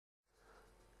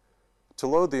To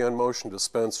load the enMotion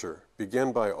dispenser,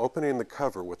 begin by opening the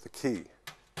cover with the key.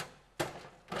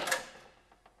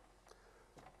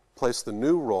 Place the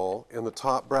new roll in the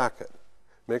top bracket.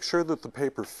 Make sure that the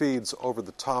paper feeds over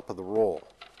the top of the roll.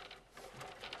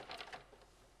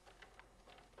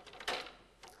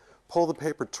 Pull the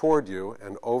paper toward you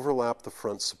and overlap the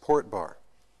front support bar.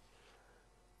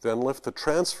 Then lift the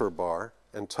transfer bar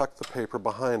and tuck the paper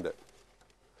behind it.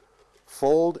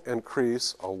 Fold and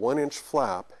crease a 1-inch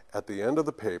flap at the end of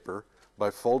the paper by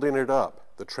folding it up.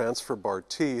 The transfer bar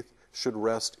teeth should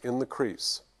rest in the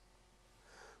crease.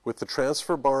 With the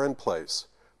transfer bar in place,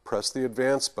 press the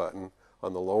Advance button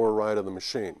on the lower right of the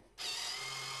machine.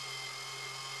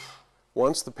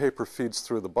 Once the paper feeds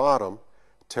through the bottom,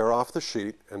 tear off the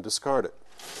sheet and discard it.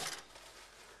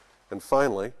 And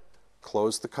finally,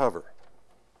 close the cover.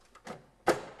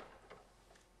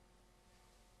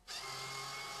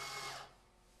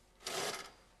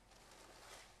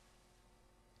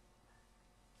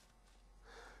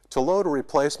 To load a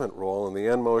replacement roll in the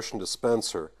enMotion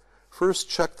dispenser, first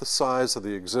check the size of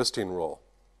the existing roll.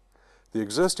 The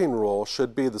existing roll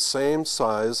should be the same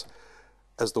size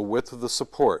as the width of the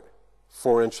support,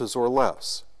 4 inches or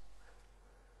less.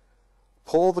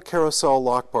 Pull the carousel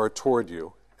lock bar toward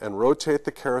you and rotate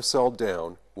the carousel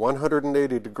down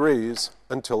 180 degrees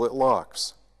until it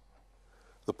locks.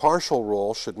 The partial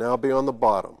roll should now be on the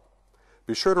bottom.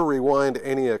 Be sure to rewind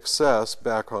any excess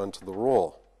back onto the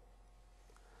roll.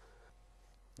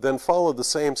 Then follow the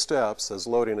same steps as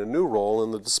loading a new roll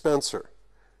in the dispenser.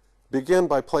 Begin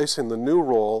by placing the new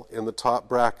roll in the top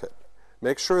bracket.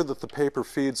 Make sure that the paper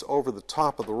feeds over the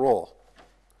top of the roll.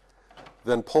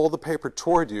 Then pull the paper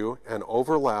toward you and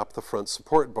overlap the front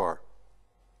support bar.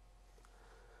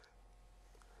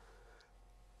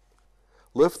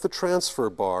 Lift the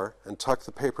transfer bar and tuck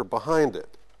the paper behind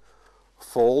it.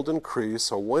 Fold and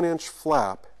crease a 1-inch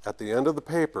flap at the end of the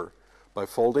paper by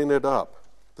folding it up.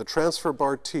 The transfer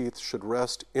bar teeth should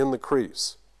rest in the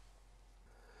crease.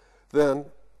 Then,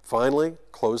 finally,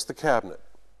 close the cabinet,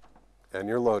 and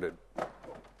you're loaded.